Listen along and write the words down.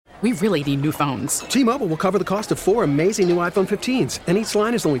We really need new phones. T-Mobile will cover the cost of 4 amazing new iPhone 15s, and each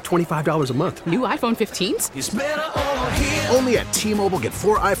line is only $25 a month. New iPhone 15s? It's better over here. Only at T-Mobile, get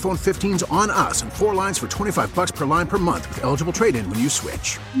 4 iPhone 15s on us and 4 lines for $25 per line per month with eligible trade-in when you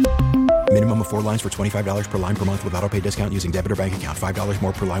switch. Minimum of 4 lines for $25 per line per month with autopay discount using debit or bank account. $5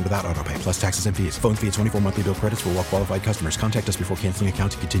 more per line without autopay, plus taxes and fees. Phone fee at 24 monthly bill credits for well-qualified customers. Contact us before canceling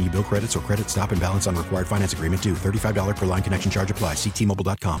account to continue bill credits or credit stop and balance on required finance agreement due. $35 per line connection charge applies. See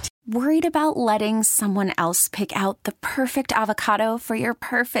T-Mobile.com. Worried about letting someone else pick out the perfect avocado for your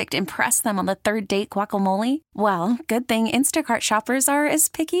perfect impress them on the third date guacamole? Well, good thing Instacart shoppers are as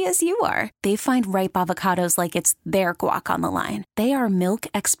picky as you are. They find ripe avocados like it's their guac on the line. They are milk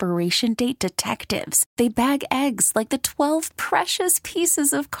expiration date detectives. They bag eggs like the 12 precious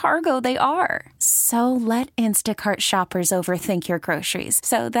pieces of cargo they are. So let Instacart shoppers overthink your groceries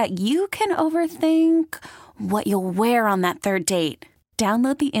so that you can overthink what you'll wear on that third date.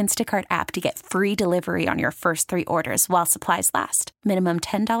 Download the Instacart app to get free delivery on your first 3 orders while supplies last. Minimum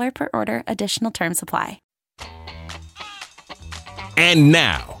 $10 per order. Additional terms apply. And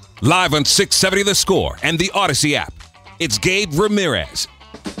now, live on 670 The Score and the Odyssey app, it's Gabe Ramirez.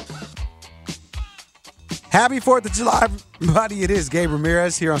 Happy 4th of July, everybody. It is Gabe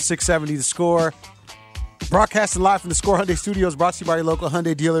Ramirez here on 670 The Score. Broadcasting live from the Score Hyundai Studios, brought to you by your local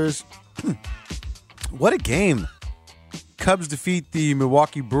Hyundai dealers. What a game. Cubs defeat the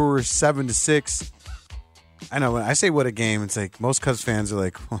Milwaukee Brewers 7-6. I know when I say what a game, it's like most Cubs fans are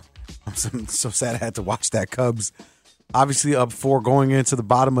like, oh, I'm so sad I had to watch that. Cubs obviously up 4 going into the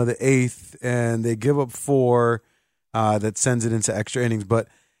bottom of the 8th, and they give up 4 that sends it into extra innings. But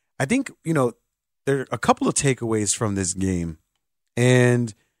I think, there are a couple of takeaways from this game,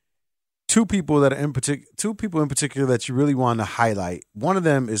 and two people in particular that you really want to highlight. One of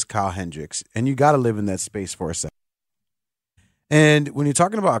them is Kyle Hendricks, and you got to live in that space for a second. And when you're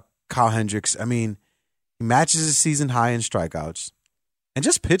talking about Kyle Hendricks, I mean, he matches his season high in strikeouts and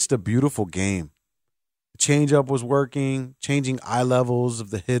just pitched a beautiful game. The changeup was working, changing eye levels of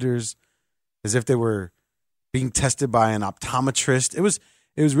the hitters as if they were being tested by an optometrist. It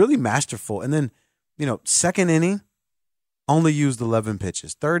was really masterful. And then, second inning, only used 11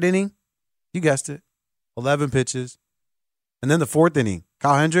 pitches. Third inning, you guessed it, 11 pitches. And then the fourth inning,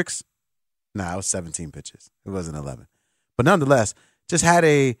 Kyle Hendricks, it was 17 pitches. It wasn't 11. But nonetheless, just had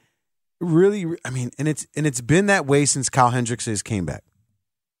a really, and it's been that way since Kyle Hendricks came back.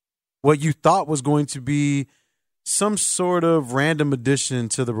 What you thought was going to be some sort of random addition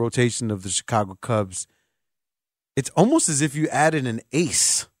to the rotation of the Chicago Cubs, it's almost as if you added an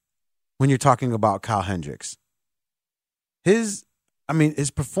ace when you're talking about Kyle Hendricks. His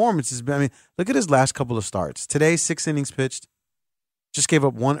performance has been, look at his last couple of starts. Today, 6 innings pitched, just gave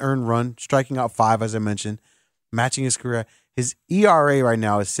up 1 earned run, striking out 5, as I mentioned. Matching his career. His ERA right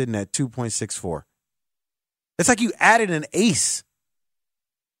now is sitting at 2.64. It's like you added an ace.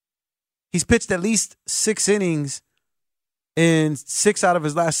 He's pitched at least 6 innings in 6 out of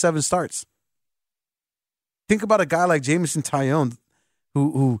his last 7 starts. Think about a guy like Jameson Taillon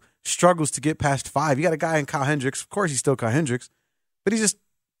who struggles to get past 5. You got a guy in Kyle Hendricks. Of course, he's still Kyle Hendricks. But he's just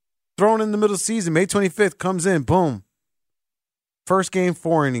thrown in the middle of the season. May 25th comes in. Boom. First game,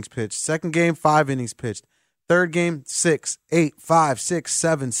 4 innings pitched. Second game, 5 innings pitched. Third game, 6, 8, 5, 6,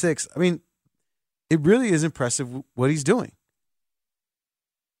 7, 6. It really is impressive what he's doing.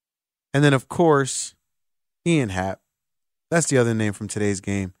 And then, of course, Ian Happ. That's the other name from today's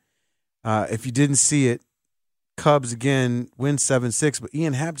game. If you didn't see it, Cubs again win 7-6. But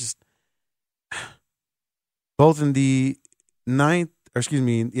Ian Happ just both in the 10th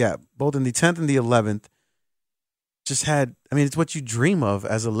and the 11th just had, it's what you dream of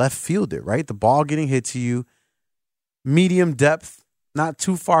as a left fielder, right? The ball getting hit to you. Medium depth, not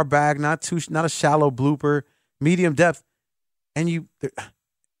too far back, not a shallow blooper, medium depth, and you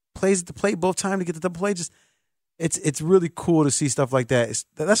plays at the plate both times to get to the plate. Just it's really cool to see stuff like that.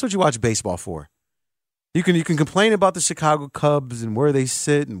 That's what you watch baseball for. You can complain about the Chicago Cubs and where they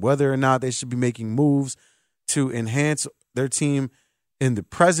sit and whether or not they should be making moves to enhance their team in the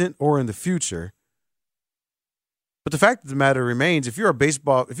present or in the future. But the fact of the matter remains, if you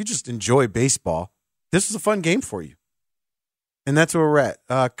just enjoy baseball, this is a fun game for you. And that's where we're at.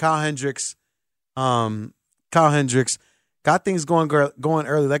 Kyle Hendricks got things going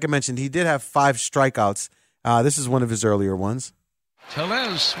early. Like I mentioned, he did have 5 strikeouts. This is one of his earlier ones.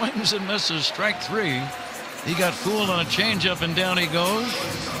 Tellez swings and misses, strike 3. He got fooled on a changeup, and down he goes.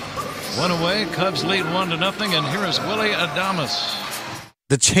 1 away, Cubs lead 1-0, and here is Willie Adames.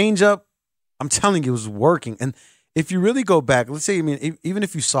 The changeup, I'm telling you, was working. And if you really go back, let's say, even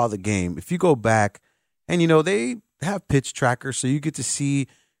if you saw the game, if you go back and, they have pitch trackers, so you get to see,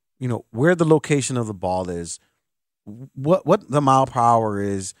 where the location of the ball is, what the mile per hour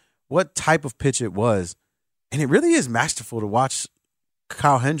is, what type of pitch it was. And it really is masterful to watch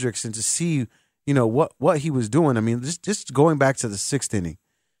Kyle Hendricks and to see, what he was doing. I mean, just going back to the sixth inning.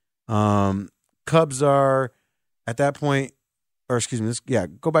 Cubs are at that point, or excuse me,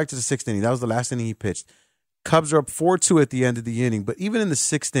 go back to the sixth inning. That was the last inning he pitched. Cubs are up 4-2 at the end of the inning, but even in the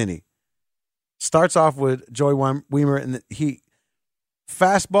sixth inning, starts off with Joey Weimer, and he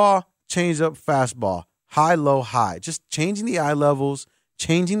fastball, change up, fastball, high, low, high, just changing the eye levels,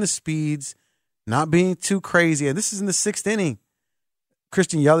 changing the speeds, not being too crazy. And this is in the sixth inning.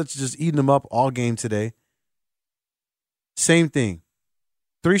 Christian Yelich just eating them up all game today. Same thing.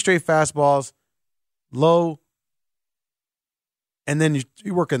 3 straight fastballs, low, and then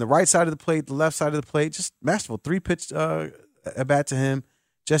you work on the right side of the plate, the left side of the plate. Just masterful. 3-pitch at bat to him.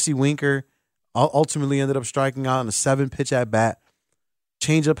 Jesse Winker ultimately ended up striking out on a 7-pitch at bat.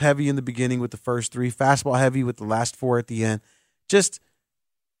 Change up heavy in the beginning with the first 3. Fastball heavy with the last 4 at the end. Just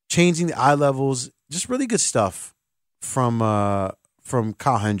changing the eye levels. Just really good stuff from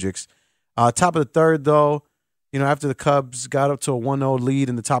Kyle Hendricks. Top of the third, though, after the Cubs got up to a 1-0 lead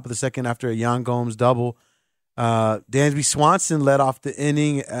in the top of the second after a Yan Gomes double, Dansby Swanson led off the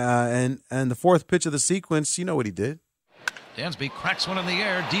inning, and the fourth pitch of the sequence, you know what he did. Dansby cracks one in the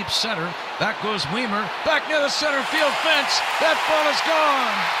air, deep center. Back goes Weimer, back near the center field fence. That ball is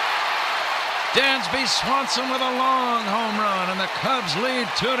gone. Dansby Swanson with a long home run, and the Cubs lead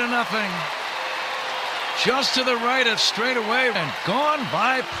 2-0. Just to the right of straightaway and gone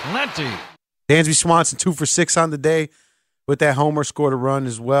by plenty. Dansby Swanson 2 for 6 on the day with that homer, scored a run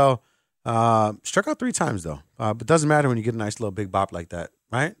as well. Struck out 3 times though, but doesn't matter when you get a nice little big bop like that,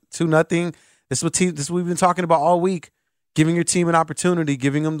 right? 2-0. This is what we've been talking about all week. Giving your team an opportunity,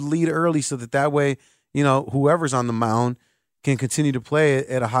 giving them the lead early, so that way, whoever's on the mound can continue to play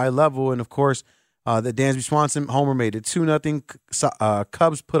at a high level. And of course, the Dansby Swanson homer made it 2-0.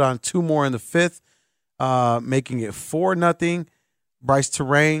 Cubs put on 2 more in the 5th, making it 4-0. Bryce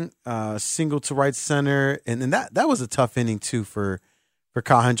Terang, single to right center, and then that was a tough inning too for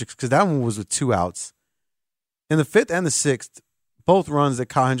Kyle Hendricks, because that one was with 2 outs. In the 5th and the 6th, both runs that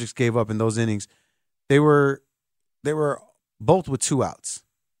Kyle Hendricks gave up in those innings, they were both with 2 outs,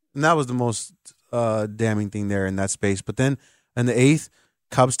 and that was the most damning thing there in that space. But then in the 8th,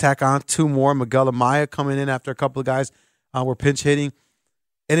 Cubs tack on 2 more. Miguel Amaya coming in after a couple of guys were pinch hitting,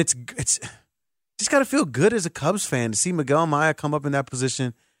 and it's just got to feel good as a Cubs fan to see Miguel Amaya come up in that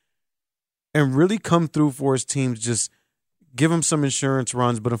position and really come through for his teams. Just give him some insurance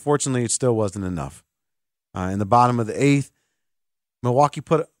runs, but unfortunately, it still wasn't enough. In the bottom of the 8th, Milwaukee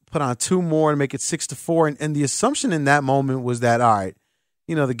put on 2 more to make it 6-4, and the assumption in that moment was that, all right,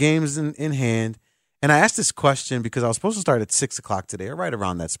 the game's in hand. And I asked this question because I was supposed to start at 6 o'clock today, or right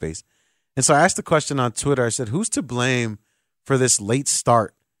around that space. And so I asked the question on Twitter. I said, who's to blame for this late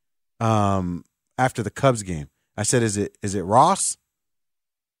start after the Cubs game? I said, is it Ross?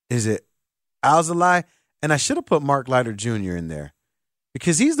 Is it Alzolay? And I should have put Mark Leiter Jr. in there,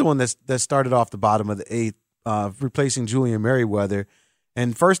 because he's the one that started off the bottom of the 8th, replacing Julian Merriweather.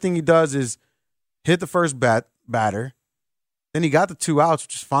 And first thing he does is hit the first batter. Then he got the 2 outs,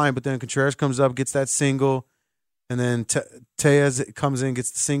 which is fine. But then Contreras comes up, gets that single. And then Tellez comes in,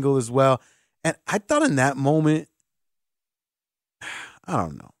 gets the single as well. And I thought in that moment, I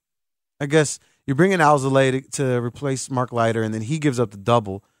don't know. I guess you bring in Alzolay to replace Mark Leiter, and then he gives up the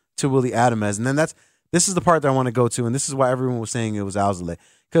double to Willie Adamez. And then this is the part that I want to go to, and this is why everyone was saying it was Alzolay.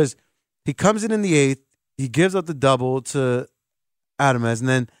 Because he comes in the 8th, he gives up the double to Adamez, and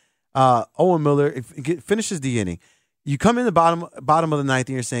then Owen Miller finishes the inning. You come in the bottom of the 9th, and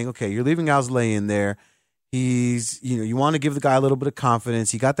you're saying, okay, you're leaving Alzolay in there. He's, you want to give the guy a little bit of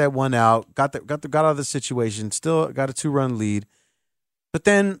confidence. He got that 1 out, got out of the situation, still got a 2-run lead. But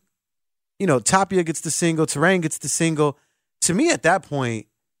then, Tapia gets the single, Terang gets the single. To me, at that point,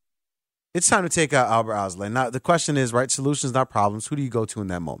 it's time to take out Albert Alzolay. Now, the question is, right, solutions, not problems. Who do you go to in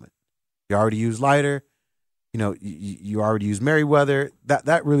that moment? You already used Leiter. You already used Merriweather.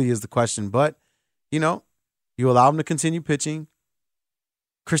 That really is the question. But, you allow him to continue pitching.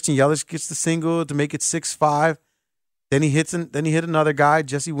 Christian Yelich gets the single to make it 6-5. Then he hit another guy,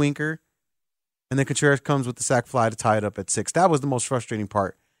 Jesse Winker. And then Contreras comes with the sac fly to tie it up at 6. That was the most frustrating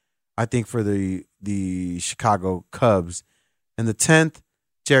part, I think, for the Chicago Cubs. In the 10th,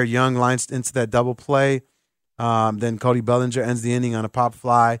 Jared Young lines into that double play. Then Cody Bellinger ends the inning on a pop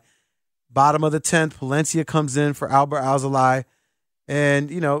fly. Bottom of the 10th, Palencia comes in for Albert Alzolay. And,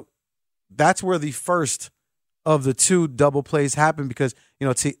 that's where the first of the 2 double plays happen, because,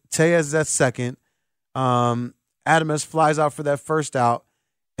 Tellez is at second. Adamez flies out for that first out.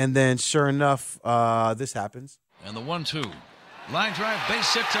 And then, sure enough, this happens. And the 1-2. Line drive,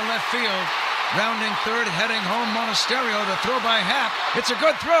 base hit to left field. Rounding third, heading home, Monasterio to throw by Happ. It's a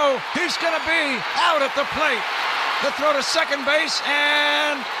good throw. He's going to be out at the plate. The throw to second base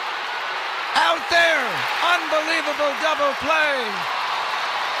and out there. Unbelievable double play.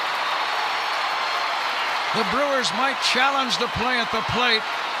 The Brewers might challenge the play at the plate.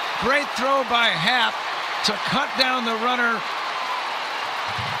 Great throw by Happ to cut down the runner.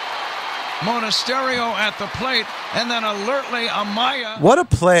 Monasterio at the plate, and then alertly Amaya. What a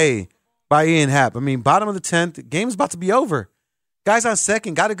play by Ian Happ. I mean, bottom of the 10th, game's about to be over. Guy's on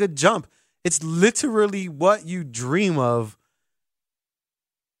second, got a good jump. It's literally what you dream of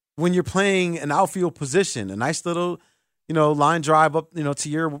when you're playing an outfield position. A nice little, line drive up, to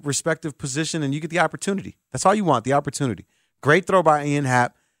your respective position, and you get the opportunity. That's all you want, the opportunity. Great throw by Ian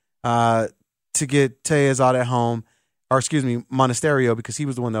Happ to get Tellez out at home. Or Monasterio, because he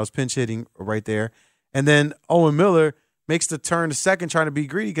was the one that was pinch hitting right there. And then Owen Miller makes the turn to second, trying to be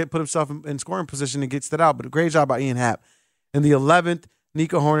greedy, put himself in scoring position and gets that out. But a great job by Ian Happ. In the 11th,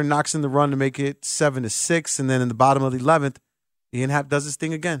 Nico Horner knocks in the run to make it 7-6. And then in the bottom of the 11th, Ian Happ does his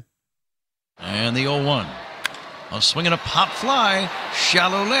thing again. And the 0-1. A swing and a pop fly,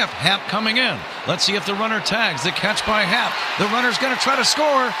 shallow left. Happ coming in. Let's see if the runner tags. The catch by Happ. The runner's going to try to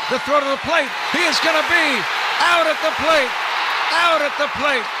score. The throw to the plate. He is going to be out at the plate. Out at the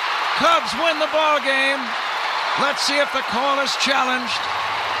plate. Cubs win the ball game. Let's see if the call is challenged.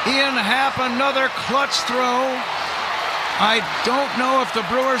 Ian Happ, another clutch throw. I don't know if the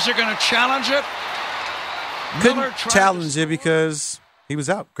Brewers are going to challenge it. Couldn't challenge it because he was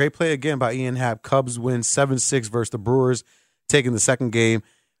out. Great play again by Ian Happ. Cubs win 7-6 versus the Brewers, taking the second game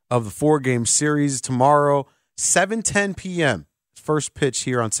of the 4-game series tomorrow, 7:10 p.m. First pitch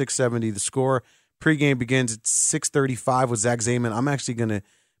here on 670 The Score. Pregame begins at 6:35 with Zach Zayman. I'm actually going to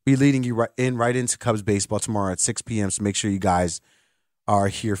be leading you right into Cubs baseball tomorrow at 6 p.m., so make sure you guys are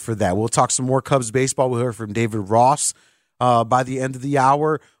here for that. We'll talk some more Cubs baseball. We'll hear from David Ross by the end of the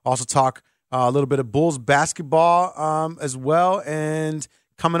hour. Also talk a little bit of Bulls basketball as well. And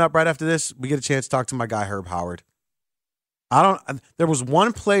coming up right after this, we get a chance to talk to my guy, Herb Howard. There was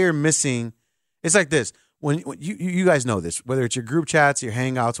one player missing. It's like this. When you guys know this, whether it's your group chats, your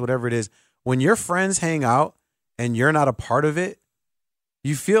hangouts, whatever it is, when your friends hang out and you're not a part of it,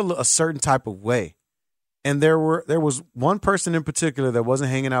 you feel a certain type of way. And there was one person in particular that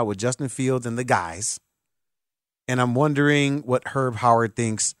wasn't hanging out with Justin Fields and the guys. And I'm wondering what Herb Howard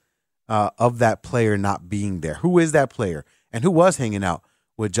thinks of that player not being there. Who is that player? And who was hanging out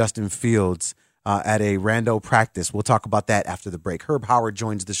with Justin Fields at a rando practice? We'll talk about that after the break. Herb Howard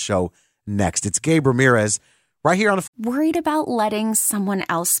joins the show next. It's Gabe Ramirez right here on the... Worried about letting someone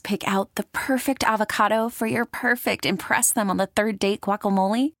else pick out the perfect avocado for your perfect impress them on the third date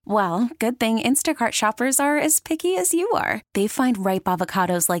guacamole? Well, good thing Instacart shoppers are as picky as you are. They find ripe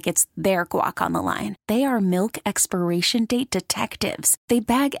avocados like it's their guac on the line. They are milk expiration date detectives. They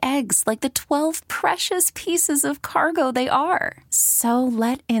bag eggs like the 12 precious pieces of cargo they are. So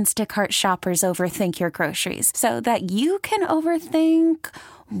let Instacart shoppers overthink your groceries so that you can overthink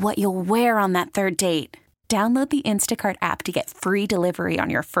what you'll wear on that third date. Download the Instacart app to get free delivery on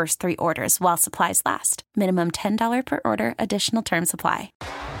your first 3 orders while supplies last. Minimum $10 per order. Additional terms apply.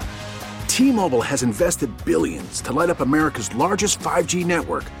 T-Mobile has invested billions to light up America's largest 5G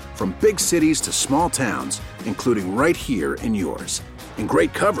network, from big cities to small towns, including right here in yours. And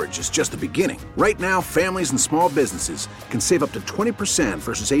great coverage is just the beginning. Right now, families and small businesses can save up to 20%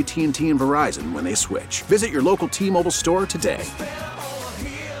 versus AT&T and Verizon when they switch. Visit your local T-Mobile store today.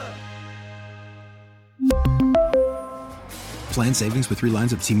 Plan savings with 3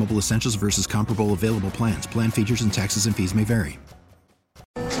 lines of T-Mobile Essentials versus comparable available plans. Plan features and taxes and fees may vary.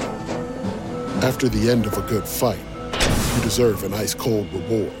 After the end of a good fight, you deserve an ice-cold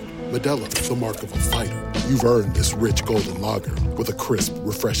reward. Modelo, the mark of a fighter. You've earned this rich golden lager with a crisp,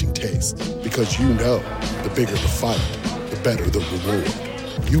 refreshing taste. Because you know, the bigger the fight, the better the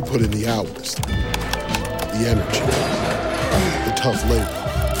reward. You put in the hours, the energy, the tough labor.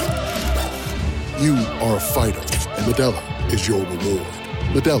 You are a fighter, and Modelo is your reward.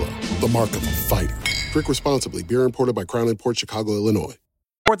 Modelo, the mark of a fighter. Drink responsibly. Beer imported by Crown Imports, Chicago, Illinois.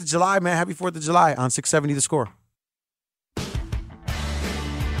 4th of July, man. Happy 4th of July on 670 The Score.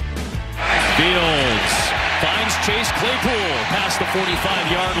 Fields finds Chase Claypool past the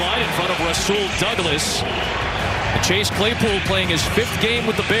 45-yard line in front of Rasul Douglas. And Chase Claypool playing his 5th game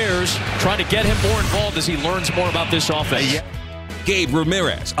with the Bears, trying to get him more involved as he learns more about this offense. Gabe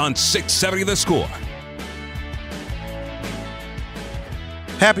Ramirez on 670 The Score.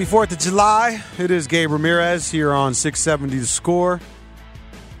 Happy 4th of July. It is Gabe Ramirez here on 670 The Score.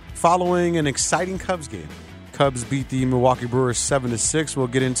 following an exciting Cubs game. Cubs beat the Milwaukee Brewers 7-6. We'll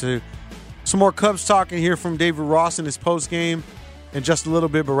get into some more Cubs talk and hear from David Ross in his postgame in just a little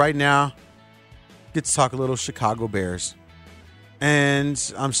bit. But right now, get to talk a little Chicago Bears.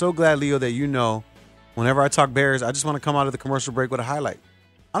 And I'm so glad, Leo, that you know whenever I talk Bears, I just want to come out of the commercial break with a highlight.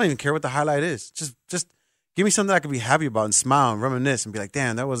 I don't even care what the highlight is. Just give me something I can be happy about and smile and reminisce and be like,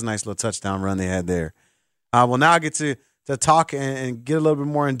 damn, that was a nice little touchdown run they had there. Well, now I get to talk and get a little bit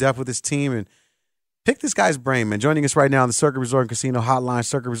more in depth with this team and pick this guy's brain, man. Joining us right now on the Circuit Resort and Casino Hotline,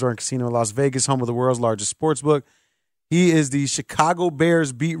 Circuit Resort and Casino in Las Vegas, home of the world's largest sports book. He is the Chicago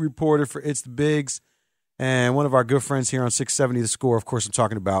Bears beat reporter for It's the Bigs and one of our good friends here on 670 The Score. Of course, I'm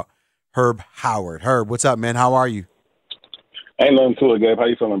talking about Herb Howard. Herb, what's up, man? How are you? Ain't nothing to it, Gabe. How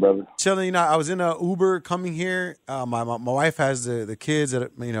you feeling, brother? Chilling. You know, I was in a Uber coming here. My wife has the kids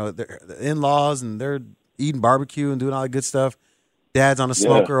that the in-laws, and they're eating barbecue and doing all that good stuff. Dad's on a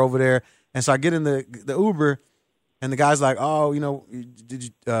smoker over there, and so I get in the Uber, and the guy's like, "Oh, did you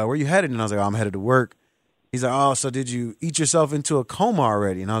where you headed?" And I was like, "Oh, I'm headed to work." He's like, "Oh, so did you eat yourself into a coma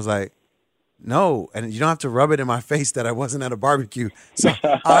already?" And I was like, "No," and you don't have to rub it in my face that I wasn't at a barbecue. So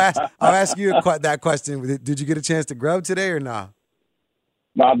I'll ask you that question. Did you get a chance to grub today or not?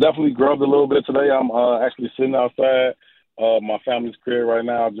 No, I definitely grubbed a little bit today. I'm actually sitting outside my family's crib right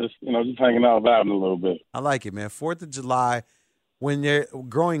now, just hanging out, vibing a little bit. I like it, man. 4th of July, when you're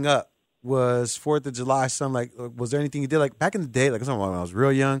growing up, was 4th of July something like? Was there anything you did like back in the day? Like when I was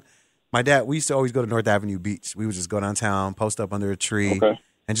real young, my dad, we used to always go to North Avenue Beach. We would just go downtown, post up under a tree. Okay.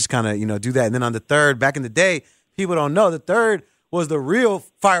 And just kind of, do that. And then on the 3rd, back in the day, people don't know, the 3rd was the real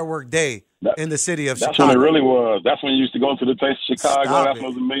firework day in the city of Chicago. That's when it really was. That's when you used to go to the Taste of Chicago. That's when there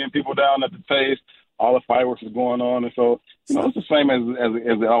was 1 million people down at the Taste. All the fireworks was going on. And so, it's the same as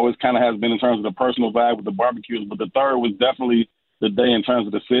it always kind of has been in terms of the personal vibe with the barbecues. But the 3rd was definitely the day in terms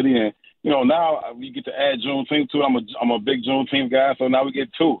of the city. And, now we get to add Juneteenth to it. I'm a big Juneteenth guy, so now we get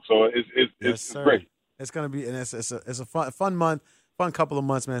 2. So it's great. It's going to be, and it's a fun month. Fun couple of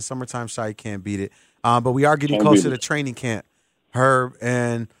months, man. Summertime shy, you can't beat it. But we are getting closer to training camp, Herb.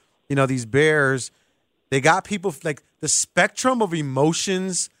 And, these Bears, they got people like the spectrum of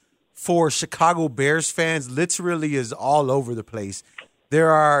emotions for Chicago Bears fans literally is all over the place.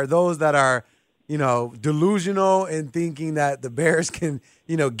 There are those that are, delusional and thinking that the Bears can,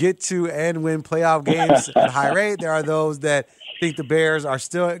 get to and win playoff games at a high rate. There are those that think the Bears are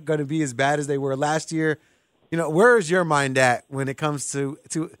still going to be as bad as they were last year. Where is your mind at when it comes to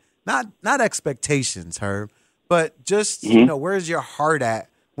not expectations, Herb, but just, where's your heart at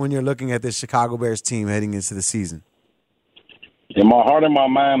when you're looking at this Chicago Bears team heading into the season? Yeah, my heart and my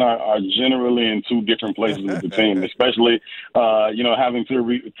mind are generally in 2 different places with the team, especially, having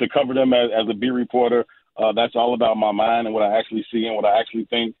to cover them as a beat reporter. That's all about my mind and what I actually see and what I actually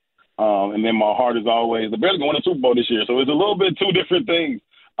think. And then my heart is always, the Bears are going to Super Bowl this year. So it's a little bit 2 different things.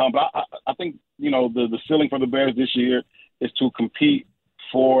 But I think, the ceiling for the Bears this year is to compete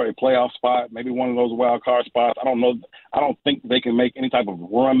for a playoff spot, maybe one of those wild card spots. I don't know. I don't think they can make any type of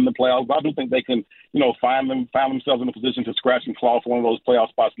run in the playoffs, but I do think they can, find themselves in a position to scratch and claw for one of those playoff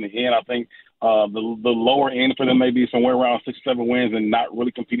spots in the end. I think the lower end for them may be somewhere around 6 or 7 wins and not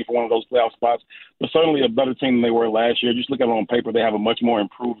really competing for one of those playoff spots, but certainly a better team than they were last year. Just look at it on paper. They have a much more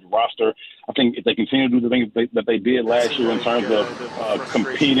improved roster. I think if they continue to do the things that they did last year in terms of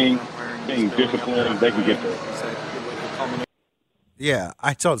competing, being disciplined, they can get there. Yeah,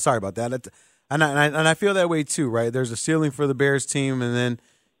 sorry about that. And I feel that way too, right? There's a ceiling for the Bears team, and then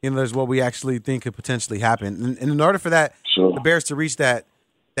there's what we actually think could potentially happen. And in order for that, the Bears to reach that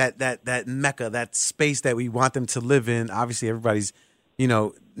mecca, that space that we want them to live in, obviously everybody's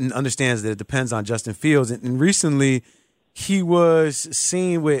understands that it depends on Justin Fields. And recently, he was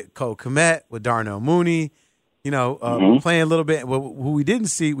seen with Cole Kmet, with Darnell Mooney, playing a little bit. Who we didn't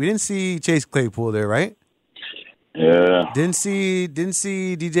see Chase Claypool there, right? Yeah. Didn't see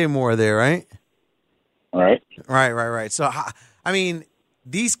DJ Moore there, right? Right. So, I mean,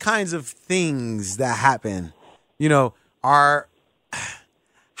 these kinds of things that happen, are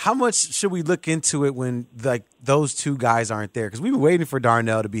how much should we look into it when like those 2 guys aren't there? Because we've been waiting for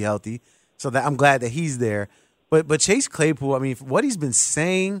Darnell to be healthy, so that I'm glad that he's there. But Chase Claypool, I mean, what he's been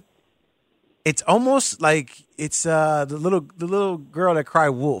saying, it's almost like it's the little girl that cried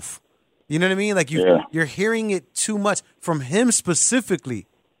wolf. You know what I mean? Like you're hearing it too much from him specifically,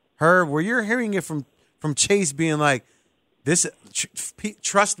 Herb, where you're hearing it from Chase being like, "This,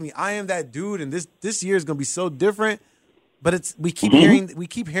 trust me, I am that dude, and this year is gonna be so different." But we keep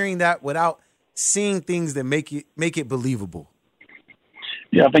hearing that without seeing things that make it believable.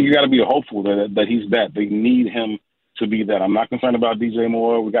 Yeah, I think you got to be hopeful that he's that. They need him to be that. I'm not concerned about DJ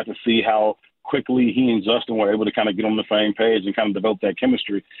Moore. We got to see how quickly he and Justin were able to kind of get on the same page and kind of develop that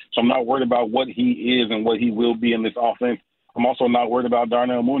chemistry. So I'm not worried about what he is and what he will be in this offense. I'm also not worried about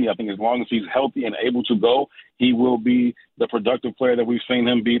Darnell Mooney. I think as long as he's healthy and able to go, he will be the productive player that we've seen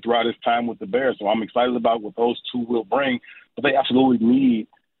him be throughout his time with the Bears. So I'm excited about what those two will bring. But they absolutely need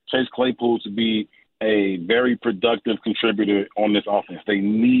Chase Claypool to be a very productive contributor on this offense. They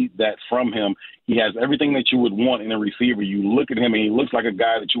need that from him. He has everything that you would want in a receiver. You look at him, and he looks like a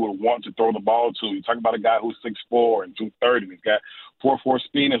guy that you would want to throw the ball to. You talk about a guy who's 6'4" and 230, and he's got 4.4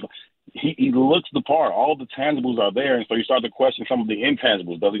 speed. He looks the part. All the tangibles are there, and so you start to question some of the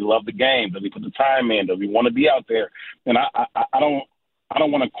intangibles. Does he love the game? Does he put the time in? Does he want to be out there? And I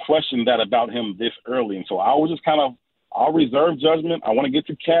don't want to question that about him this early. And so I'll reserve judgment. I want to get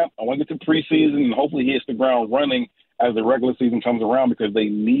to camp. I want to get to preseason, and hopefully he hits the ground running as the regular season comes around, because they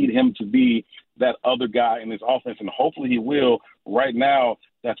need him to be that other guy in this offense, and hopefully he will. Right now,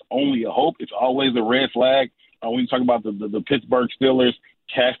 that's only a hope. It's always a red flag. When you talk about the Pittsburgh Steelers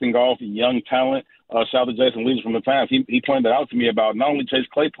casting off young talent, shout out to Jason Leach from the Times. He pointed that out to me about not only Chase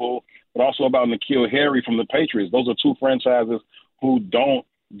Claypool, but also about N'Keal Harry from the Patriots. Those are two franchises who don't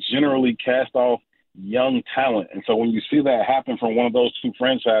generally cast off young talent. And so when you see that happen from one of those two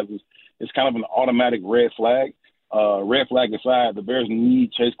franchises, it's kind of an automatic red flag. Red flag aside, the Bears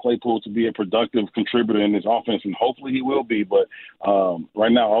need Chase Claypool to be a productive contributor in this offense, and hopefully he will be. But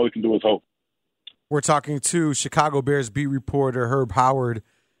right now, all we can do is hope. We're talking to Chicago Bears beat reporter Herb Howard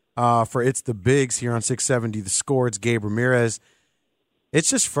for It's the Bigs here on 670 The Score. It's Gabe Ramirez. It's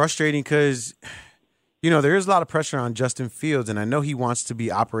just frustrating because, there is a lot of pressure on Justin Fields, and I know he wants to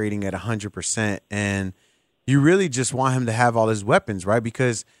be operating at 100%, and you really just want him to have all his weapons, right?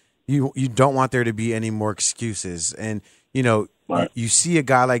 Because you don't want there to be any more excuses. And, right. You see a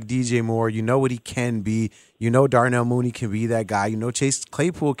guy like DJ Moore, you know what he can be. You know Darnell Mooney can be that guy. You know Chase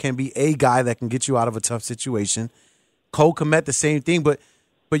Claypool can be a guy that can get you out of a tough situation. Cole Kmet, the same thing. But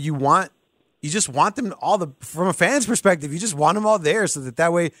you just want them from a fan's perspective, you just want them all there so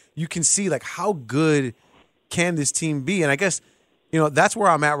that way you can see like how good can this team be. And I guess, that's where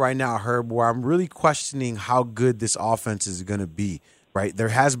I'm at right now, Herb, where I'm really questioning how good this offense is going to be, right? There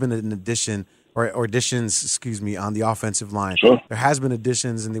has been an addition or additions, on the offensive line. Sure. There has been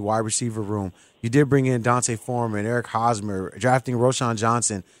additions in the wide receiver room. You did bring in Dante Foreman, Eric Hosmer, drafting Roschon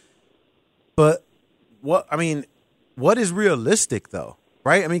Johnson. But what is realistic though?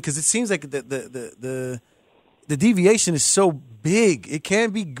 Right? I mean, because it seems like the deviation is so big. It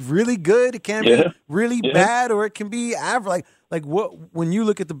can be really good, it can be really bad, or it can be average. Like what? When you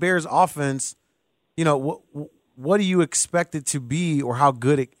look at the Bears' offense, what do you expect it to be, or how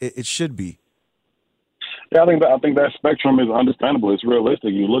good it should be? Yeah, I think that spectrum is understandable. It's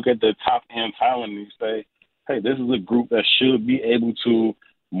realistic. You look at the top end talent and you say, hey, this is a group that should be able to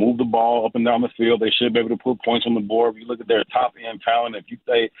move the ball up and down the field. They should be able to put points on the board. If you look at their top end talent, if you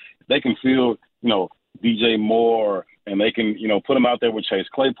say they can field, DJ Moore, and they can, put them out there with Chase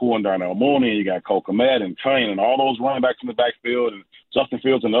Claypool and Darnell Mooney, you got Cole Kmet and Tonyan and all those running backs in the backfield, and Justin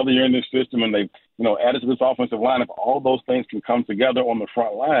Fields another year in this system, and they, added to this offensive line. If all those things can come together on the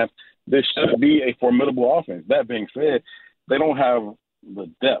front line, this should be a formidable offense. That being said, they don't have the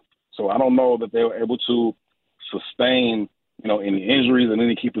depth. So I don't know that they were able to sustain, any injuries in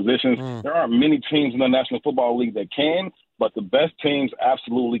any key positions. There aren't many teams in the National Football League that can, but the best teams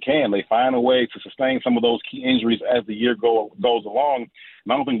absolutely can. They find a way to sustain some of those key injuries as the year goes along.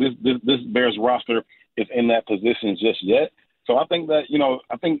 And I don't think this Bears roster is in that position just yet. So I think that,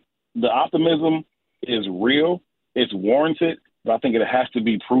 I think the optimism is real. It's warranted. But I think it has to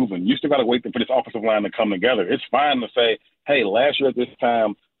be proven. You still got to wait for this offensive line to come together. It's fine to say, hey, last year at this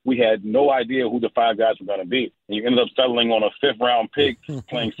time, we had no idea who the five guys were going to be. And you ended up settling on a fifth-round pick,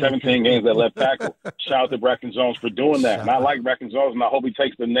 playing 17 games at left tackle. Shout out to Braxton Jones for doing that. And I like Braxton Jones, and I hope he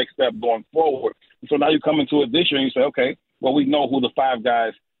takes the next step going forward. And so now you come into it this year and you say, okay, well, we know who the five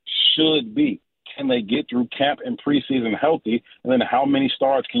guys should be. Can they get through camp and preseason healthy? And then how many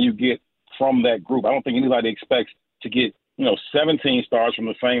starts can you get from that group? I don't think anybody expects to get 17 stars from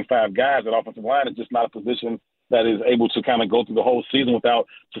the same five guys at offensive line. Is just not a position that is able to kind of go through the whole season without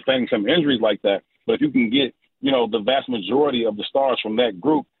sustaining some injuries like that. But if you can get, the vast majority of the stars from that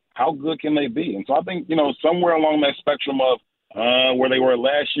group, how good can they be? And so I think, somewhere along that spectrum of where they were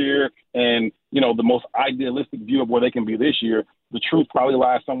last year and, the most idealistic view of where they can be this year, the truth probably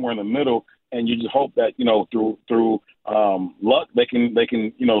lies somewhere in the middle. And you just hope that, through luck, they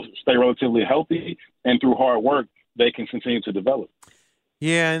can, stay relatively healthy, and through hard work, they can continue to develop.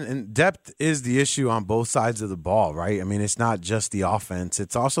 Yeah, and depth is the issue on both sides of the ball, right? I mean, it's not just the offense;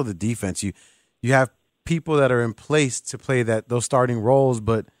 it's also the defense. You have people that are in place to play those starting roles.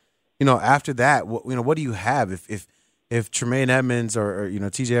 But, after that, what do you have? If Tremaine Edmonds or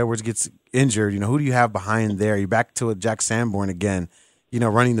TJ Edwards gets injured, who do you have behind there? You're back to a Jack Sanborn again,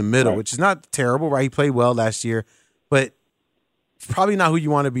 running the middle, which is not terrible, right? He played well last year, but it's probably not who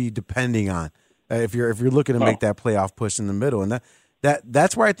you want to be depending on if you're looking to make that playoff push in the middle. And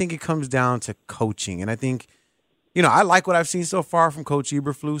that's where I think it comes down to coaching. And I think, I like what I've seen so far from Coach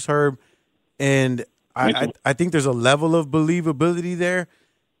Eberflus, Herb, and I think there's a level of believability there.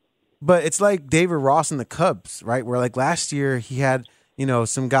 But it's like David Ross and the Cubs, right? Where like last year he had,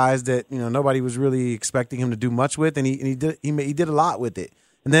 some guys that, nobody was really expecting him to do much with, and he did a lot with it.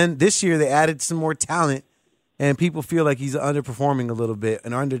 And then this year they added some more talent, and people feel like he's underperforming a little bit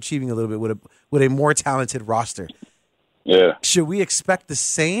and underachieving a little bit with a more talented roster. Yeah. Should we expect the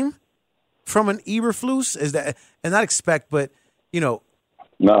same from an Eberflus? Is that, and not expect, but No.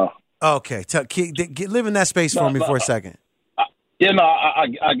 Okay, live in that space for me for a second. Yeah, no,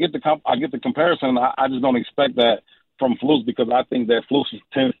 I get the comparison. I just don't expect that from Flus, because I think that Flus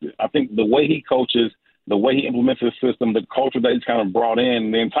I think the way he coaches, the way he implements his system, the culture that he's kind of brought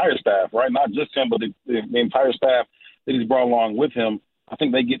in, the entire staff, right? Not just him, but the entire staff that he's brought along with him. I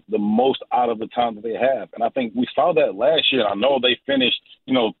think they get the most out of the talent that they have. And I think we saw that last year. I know they finished,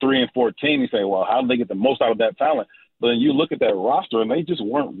 3-14. You say, well, how did they get the most out of that talent? But then you look at that roster, and they just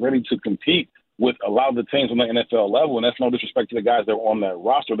weren't ready to compete with a lot of the teams on the NFL level. And that's no disrespect to the guys that were on that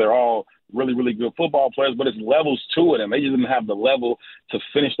roster. They're all really, really good football players, but it's levels to it, and they just didn't have the level to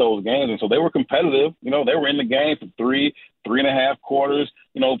finish those games. And so they were competitive. They were in the game for 3.5 quarters,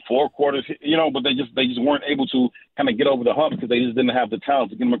 4 quarters, but they just weren't able to kind of get over the hump because they just didn't have the talent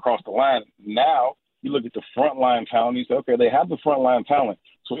to get them across the line. Now you look at the frontline talent, you say, okay, they have the frontline talent.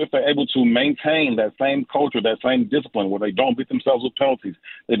 So if they're able to maintain that same culture, that same discipline, where they don't beat themselves with penalties,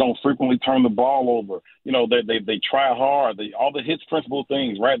 they don't frequently turn the ball over, they try hard, all the hits principle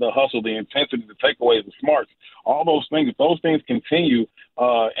things, right? The hustle, the intensity, the takeaways, the smarts, all those things. If those things continue,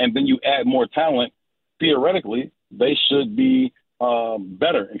 and then you add more talent, theoretically, they should be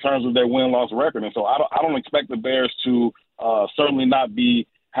better in terms of their win-loss record. And so I don't expect the Bears to certainly not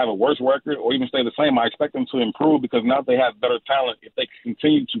have a worse record or even stay the same. I expect them to improve because now they have better talent. If they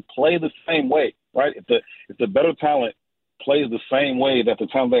continue to play the same way, right? If the better talent plays the same way that the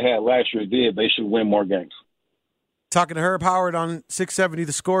talent they had last year did, they should win more games. Talking to Herb Howard on 670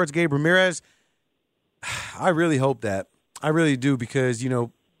 The Score. It's Gabe Ramirez. I really hope that. I really do, because,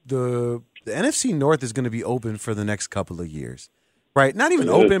 the NFC North is going to be open for the next couple of years, right? Not even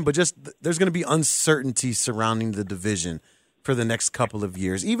open, but just there's going to be uncertainty surrounding the division for the next couple of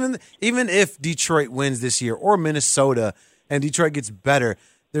years. Even if Detroit wins this year, or Minnesota, and Detroit gets better,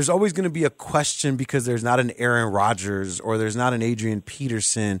 there's always going to be a question because there's not an Aaron Rodgers or there's not an Adrian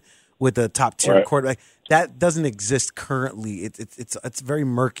Peterson with a top-tier quarterback. That doesn't exist currently. It's very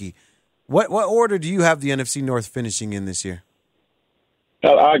murky. What order do you have the NFC North finishing in this year?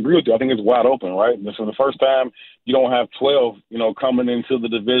 I agree with you. I think it's wide open, right? This is the first time you don't have 12, coming into the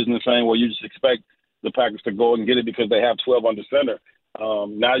division and saying, well, you just expect the Packers to go and get it because they have 12 under center.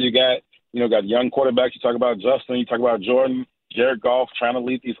 Now you got young quarterbacks. You talk about Justin, you talk about Jordan, Jared Goff trying to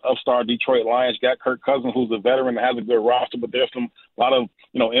lead these upstart Detroit Lions. You got Kirk Cousins, who's a veteran and has a good roster, but there's a lot of,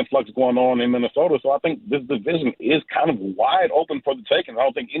 influx going on in Minnesota. So I think this division is kind of wide open for the taking. I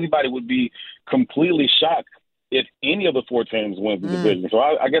don't think anybody would be completely shocked if any of the 4 teams wins the division. So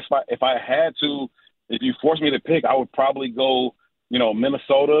I guess if you force me to pick, I would probably go,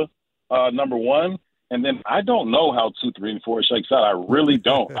 Minnesota number 1. And then I don't know how 2, 3, and 4 shakes out. I really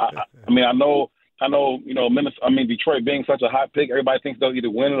don't. I know, Detroit being such a hot pick, everybody thinks they'll either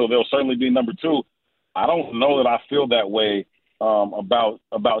win it or they'll certainly be number 2. I don't know that I feel that way about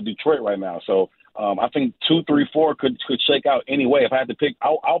Detroit right now. So I think 2, 3, 4 could shake out anyway. If I had to pick,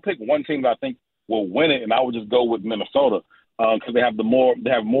 I'll pick one team that I think will win it, and I would just go with Minnesota because they have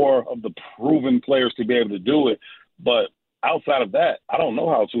more of the proven players to be able to do it. But outside of that, I don't know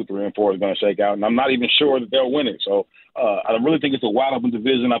how 2, 3, and 4 is going to shake out, and I'm not even sure that they'll win it. So I really think it's a wide open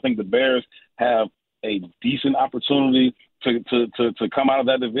division. I think the Bears have a decent opportunity to come out of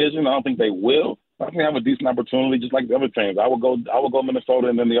that division. I don't think they will. I think they have a decent opportunity, just like the other teams. I would go Minnesota,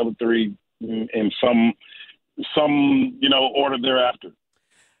 and then the other 3 in some order thereafter.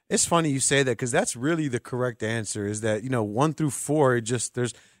 It's funny you say that, because that's really the correct answer. Is that 1 through 4,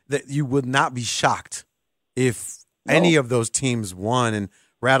 that you would not be shocked if any of those teams won and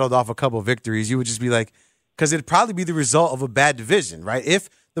rattled off a couple of victories. You would just be like, because it'd probably be the result of a bad division, right? If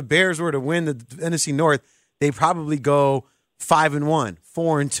the Bears were to win the NFC North, they probably go 5-1,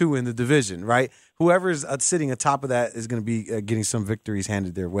 4-2 in the division, right? Whoever's sitting atop of that is going to be getting some victories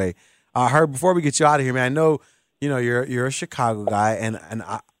handed their way. Herb, before we get you out of here, man, I know you're a Chicago guy, and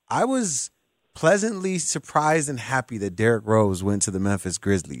I was pleasantly surprised and happy that Derrick Rose went to the Memphis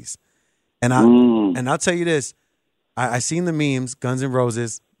Grizzlies. And I'll tell you this, I seen the memes, Guns N'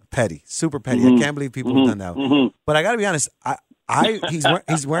 Roses, petty, super petty. I can't believe people have done that. But I got to be honest,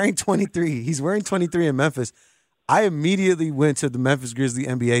 he's wearing 23. He's wearing 23 in Memphis. I immediately went to the Memphis Grizzlies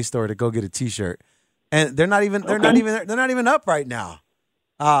NBA store to go get a T-shirt, and they're not even up right now.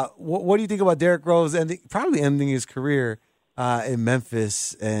 What do you think about Derrick Rose probably ending his career in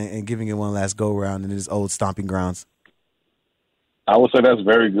Memphis and giving it one last go around in his old stomping grounds? I would say that's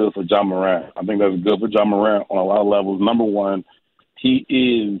very good for Ja Morant. I think that's good for Ja Morant on a lot of levels. Number one, he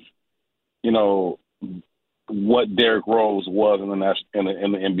is, what Derrick Rose was in the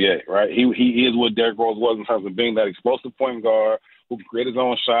NBA, right? He is what Derrick Rose was in terms of being that explosive point guard who can create his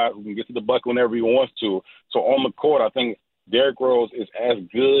own shot, who can get to the bucket whenever he wants to. So on the court, I think Derrick Rose is as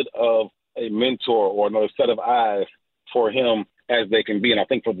good of a mentor or another set of eyes for him as they can be. And I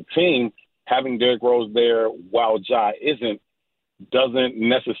think for the team, having Derrick Rose there while Ja doesn't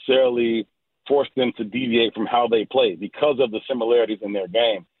necessarily force them to deviate from how they play because of the similarities in their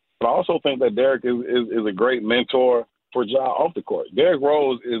game. But I also think that Derrick is a great mentor for Ja off the court. Derrick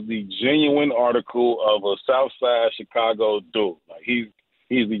Rose is the genuine article of a Southside Chicago dude. Like he's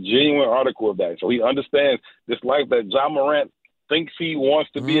the genuine article of that. So he understands this life that Ja Morant thinks he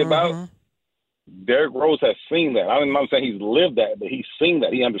wants to be about. Derrick Rose has seen that. I'm not saying he's lived that, but he's seen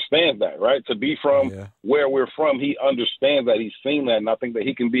that. He understands that, right? To be from where we're from, he understands that. He's seen that, and I think that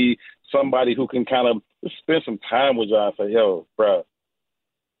he can be somebody who can kind of just spend some time with Ja and say, "Yo, bro,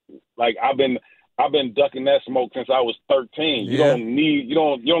 like I've been ducking that smoke since I was 13. You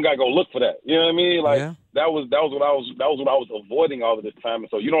don't gotta go look for that. You know what I mean? Like that was what I was avoiding all of this time, and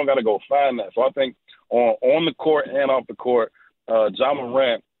so you don't gotta go find that. So I think on the court and off the court, Ja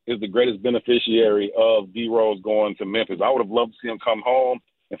Morant is the greatest beneficiary of D Rose going to Memphis. I would have loved to see him come home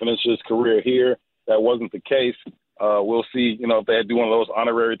and finish his career here. That wasn't the case. We'll see, if they do one of those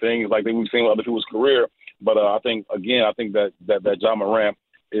honorary things like we've seen with other people's career. But I think that Ja Morant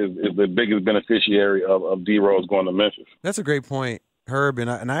is the biggest beneficiary of D Rose going to Memphis. That's a great point, Herb. And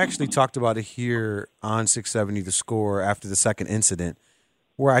I actually talked about it here on 670 The Score after the second incident,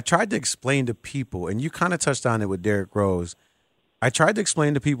 where I tried to explain to people, and you kind of touched on it with Derrick Rose. I tried to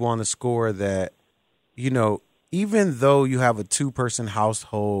explain to people on The Score that, even though you have a 2-person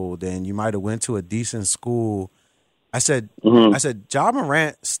household and you might have went to a decent school, I said, Ja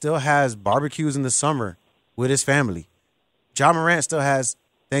Morant still has barbecues in the summer with his family. Ja Morant still has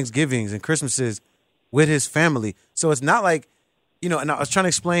Thanksgivings and Christmases with his family. So it's not like, and I was trying to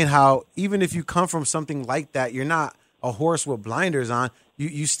explain how even if you come from something like that, you're not a horse with blinders on.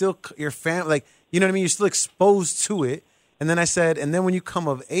 You still, your family, like, you know what I mean? You're still exposed to it. And then I said, and then when you come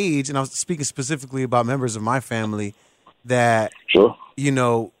of age, and I was speaking specifically about members of my family that,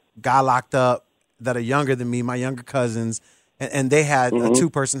 got locked up, that are younger than me, my younger cousins, and they had a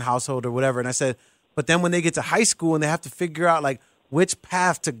 2-person household or whatever. And I said, but then when they get to high school and they have to figure out, like, which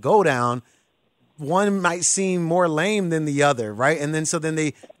path to go down, one might seem more lame than the other, right? And then so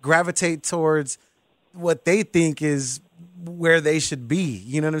they gravitate towards what they think is where they should be.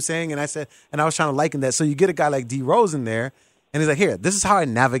 You know what I'm saying? And I said, and I was trying to liken that. So you get a guy like D Rose in there, and he's like, here, this is how I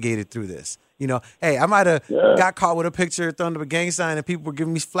navigated through this. Hey, I might have got caught with a picture, thrown up a gang sign, and people were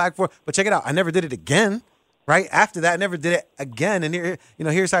giving me flack for it. But check it out. I never did it again, right? After that, I never did it again. And here,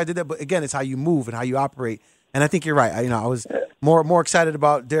 here's how I did that. But again, it's how you move and how you operate. And I think you're right. I was more excited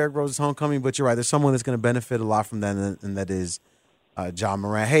about Derrick Rose's homecoming, but you're right. There's someone that's going to benefit a lot from that, and that is Ja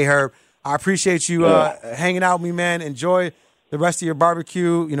Morant. Hey, Herb, I appreciate you hanging out with me, man. Enjoy the rest of your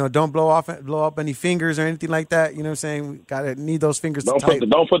barbecue. Don't blow up any fingers or anything like that. You know what I'm saying? Need those fingers to type.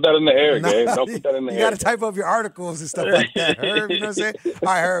 Don't put that in the air, Gabe. Don't put that in the air. You got to type up your articles and stuff like that, Herb. You know what I'm saying? All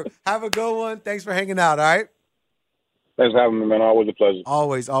right, Herb, have a good one. Thanks for hanging out, all right? Thanks for having me, man. Always a pleasure.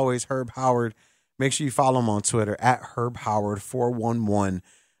 Always, Herb Howard. Make sure you follow him on Twitter at HerbHoward411.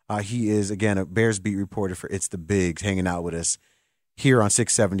 He is, again, a Bears beat reporter for It's the Bigs, hanging out with us here on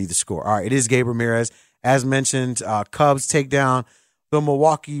 670 The Score. All right, it is Gabe Ramirez. As mentioned, Cubs take down the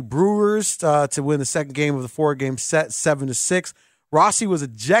Milwaukee Brewers to win the second game of the 4-game set, 7-6. Rossi was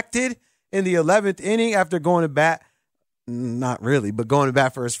ejected in the 11th inning after going to bat. Not really, but going to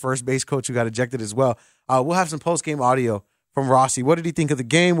bat for his first base coach who got ejected as well. We'll have some post-game audio from Rossi. What did he think of the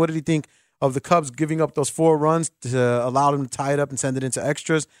game? What did he think of the Cubs giving up those 4 runs to allow them to tie it up and send it into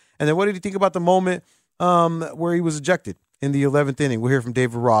extras? And then what did he think about the moment where he was ejected in the 11th inning? We'll hear from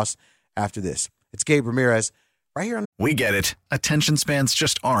David Ross after this. It's Gabe Ramirez, right here on... We get it. Attention spans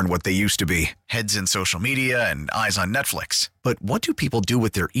just aren't what they used to be. Heads in social media and eyes on Netflix. But what do people do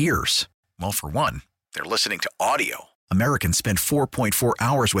with their ears? Well, for one, they're listening to audio. Americans spend 4.4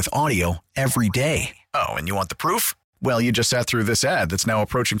 hours with audio every day. Oh, and you want the proof? Well, you just sat through this ad that's now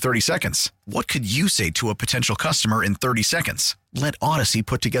approaching 30 seconds. What could you say to a potential customer in 30 seconds? Let Odyssey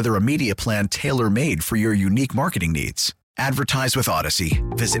put together a media plan tailor-made for your unique marketing needs. Advertise with Odyssey.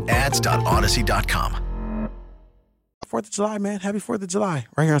 Visit ads.odyssey.com. 4th of July, man. Happy 4th of July.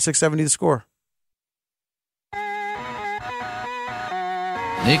 Right here on 670 The Score.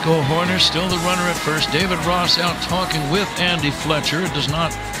 Nico Horner still the runner at first. David Ross out talking with Andy Fletcher. It does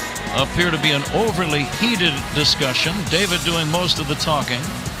not appear to be an overly heated discussion. David doing most of the talking.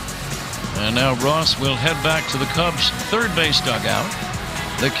 And now Ross will head back to the Cubs' third base dugout.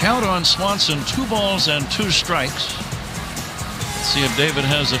 The count on Swanson, 2 balls and 2 strikes. Let's see if David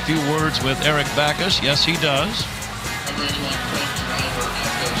has a few words with Eric Backus. Yes, he does.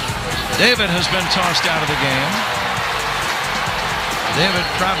 David has been tossed out of the game. David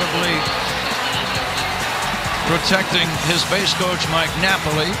probably protecting his base coach, Mike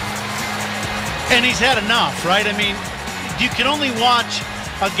Napoli. And he's had enough, right? I mean, you can only watch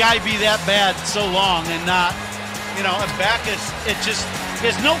a guy be that bad so long and not, Backus, he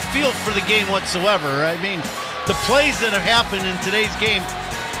has no feel for the game whatsoever. I mean, the plays that have happened in today's game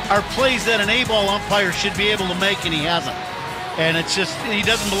are plays that an A-ball umpire should be able to make, and he hasn't. And it's just, he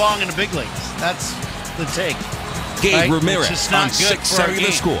doesn't belong in the big leagues. That's the take. Gabe Ramirez on 670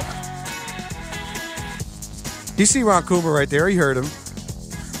 The Score. You see Ron Cooper right there. You heard him.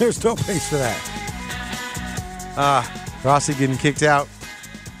 There's no place for that. Rossi getting kicked out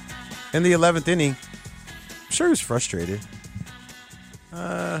in the 11th inning. I'm sure he was frustrated.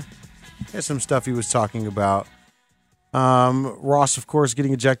 There's some stuff he was talking about. Ross, of course,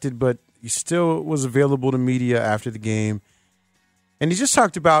 getting ejected, but he still was available to media after the game. And he just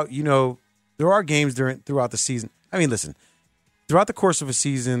talked about, there are games throughout the season. I mean, listen, throughout the course of a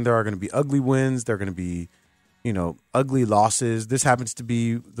season, there are going to be ugly wins. There are going to be, ugly losses. This happens to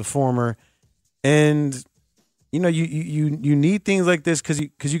be the former. And, you need things like this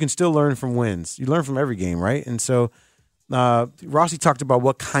because you can still learn from wins. You learn from every game, right? And so Rossi talked about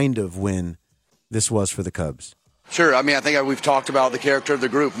what kind of win this was for the Cubs. Sure. I mean, I think we've talked about the character of the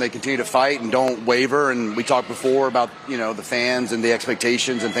group, and they continue to fight and don't waver. And we talked before about, the fans and the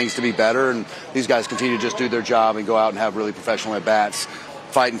expectations and things to be better. And these guys continue to just do their job and go out and have really professional at-bats,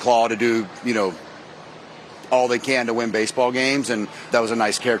 fight and claw to do, all they can to win baseball games. And that was a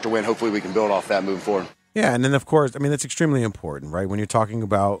nice character win. Hopefully we can build off that moving forward. Yeah, and then, of course, I mean, that's extremely important, right? When you're talking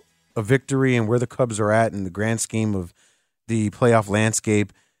about a victory and where the Cubs are at in the grand scheme of the playoff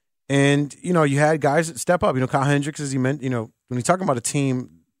landscape. And, you had guys that step up. Kyle Hendricks, as you meant, when you're talking about a team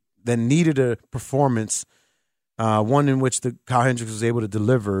that needed a performance, one in which Kyle Hendricks was able to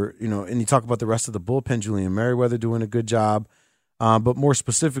deliver, and you talk about the rest of the bullpen, Julian Merriweather doing a good job, but more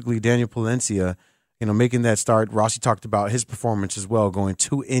specifically, Daniel Palencia, making that start. Rossi talked about his performance as well, going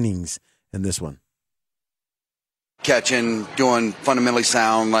 2 innings in this one. Catching, doing fundamentally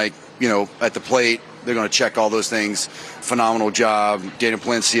sound, at the plate. They're going to check all those things. Phenomenal job. Daniel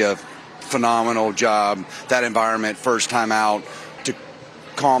Palencia, phenomenal job. That environment, first time out, to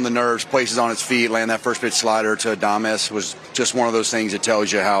calm the nerves, places on his feet, land that first pitch slider to Adames was just one of those things that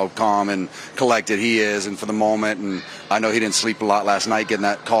tells you how calm and collected he is, and for the moment. And I know he didn't sleep a lot last night getting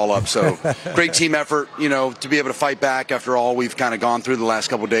that call up. So great team effort, to be able to fight back after all we've kind of gone through the last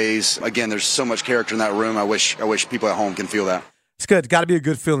couple of days. Again, there's so much character in that room. I wish people at home can feel that. It's good. Got to be a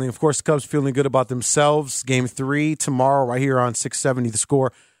good feeling. Of course, the Cubs feeling good about themselves. Game 3 tomorrow right here on 670 The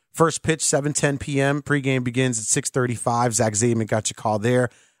Score. First pitch, 7:10 p.m. Pregame begins at 6:35. Zach Zaidman got your call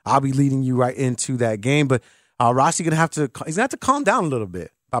there. I'll be leading you right into that game. But Rossi he's going to have to calm down a little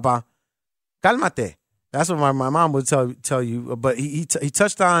bit. Papa, calmate. That's what my mom would tell you. But he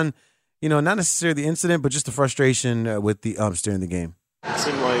touched on, not necessarily the incident, but just the frustration with the umps during the game. It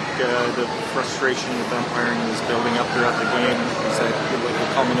seemed like the frustration with umpiring was building up throughout the game. Was that like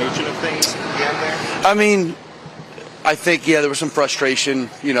a culmination of things at the end there? I mean, I think, there was some frustration.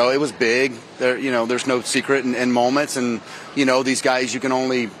 It was big. There's no secret in moments. And, these guys, you can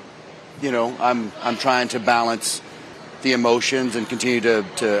only, I'm trying to balance the emotions and continue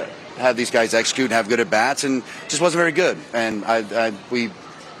to have these guys execute and have good at-bats. And just wasn't very good. And we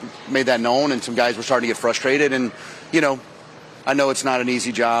made that known, and some guys were starting to get frustrated. And, I know it's not an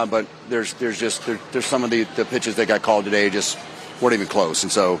easy job, but there's some of the pitches that got called today just weren't even close.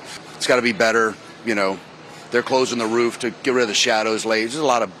 And so it's got to be better. They're closing the roof to get rid of the shadows late. There's a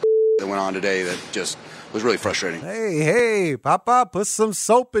lot of that went on today that just was really frustrating. Hey, Papa, put some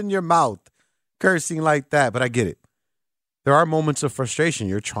soap in your mouth. cursing like that, but I get it. There are moments of frustration.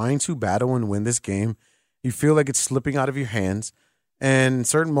 You're trying to battle and win this game. You feel like it's slipping out of your hands. And in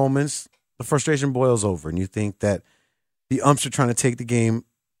certain moments, the frustration boils over, and you think that the umps are trying to take the game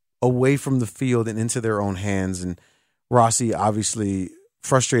away from the field and into their own hands. And Rossi obviously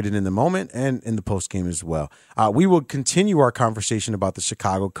frustrated in the moment and in the postgame as well. We will continue our conversation about the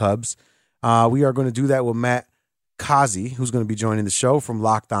Chicago Cubs. We are going to do that with Matt Kazi, who's going to be joining the show from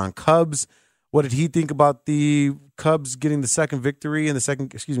Locked On Cubs. What did he think about the Cubs getting the second victory and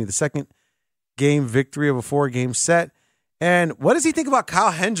the second game victory of a 4-game set? And what does he think about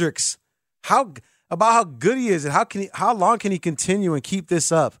Kyle Hendricks? How good he is and how long can he continue and keep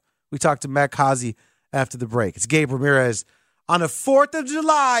this up? We talked to Matt Kazi after the break. It's Gabe Ramirez on the 4th of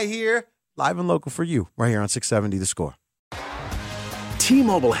July here, live and local for you, right here on 670 The Score.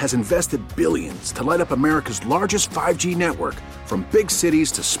 T-Mobile has invested billions to light up America's largest 5G network, from big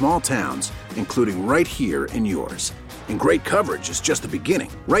cities to small towns, including right here in yours. And great coverage is just the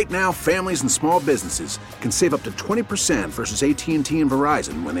beginning. Right now, families and small businesses can save up to 20% versus AT&T and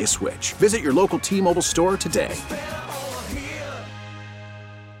Verizon when they switch. Visit your local T-Mobile store today.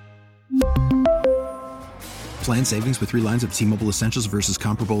 Plan savings with 3 lines of T-Mobile Essentials versus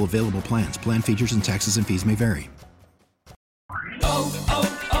comparable available plans. Plan features and taxes and fees may vary.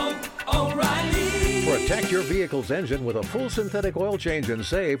 Protect your vehicle's engine with a full synthetic oil change and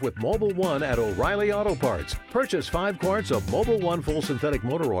save with Mobil 1 at O'Reilly Auto Parts. Purchase 5 quarts of Mobil 1 full synthetic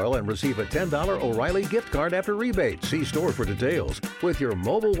motor oil and receive a $10 O'Reilly gift card after rebate. See store for details. With your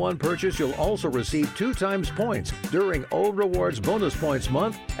Mobil 1 purchase, you'll also receive 2 times points during O Rewards Bonus Points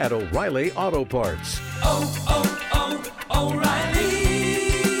Month at O'Reilly Auto Parts.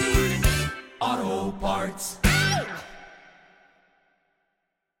 O'Reilly Auto Parts.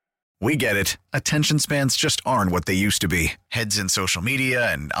 We get it. Attention spans just aren't what they used to be. Heads in social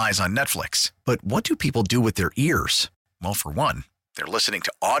media and eyes on Netflix. But what do people do with their ears? Well, for one, they're listening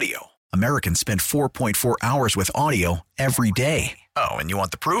to audio. Americans spend 4.4 hours with audio every day. Oh, and you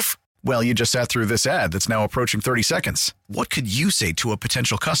want the proof? Well, you just sat through this ad that's now approaching 30 seconds. What could you say to a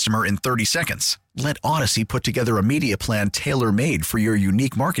potential customer in 30 seconds? Let Odyssey put together a media plan tailor-made for your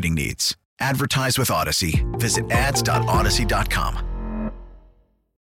unique marketing needs. Advertise with Odyssey. Visit ads.odyssey.com.